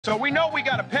So we know we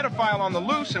got a pedophile on the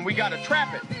loose and we gotta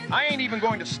trap it. I ain't even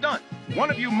going to stunt.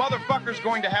 One of you motherfuckers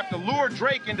going to have to lure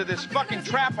Drake into this fucking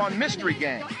trap on Mystery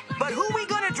Gang. But who we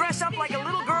gonna dress up like a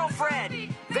little girl Fred?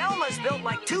 Velma's built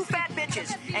like two fat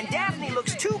bitches, and Daphne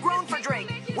looks too grown for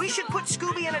Drake. We should put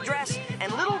Scooby in a dress,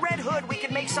 and Little Red Hood, we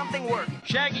can make something work.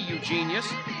 Shaggy, you genius.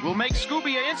 We'll make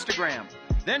Scooby a Instagram.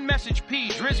 Then message P.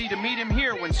 Drizzy to meet him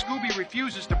here when Scooby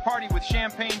refuses to party with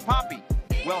Champagne Poppy.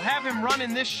 We'll have him run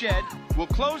in this shed, we'll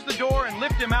close the door and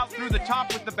lift him out through the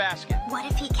top with the basket.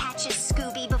 What if he catches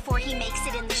Scooby before he makes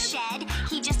it in the shed?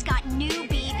 He just got new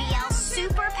BBL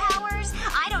superpowers?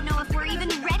 I don't know if we're even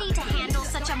ready to handle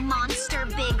such a monster,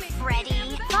 Big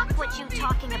Freddy. Fuck what you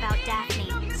talking about, Daphne.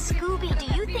 Scooby,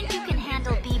 do you think you can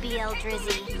handle BBL,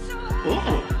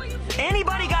 Drizzy?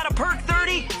 Anybody got a perk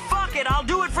 30? Fuck it, I'll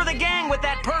do it for the gang with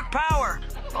that perk power.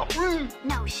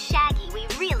 No, Shaggy, we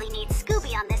really need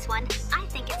Scooby on this one. I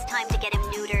think it's time to get him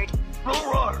neutered.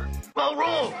 Roll, roll, roll,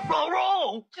 roll, roll,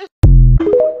 roll.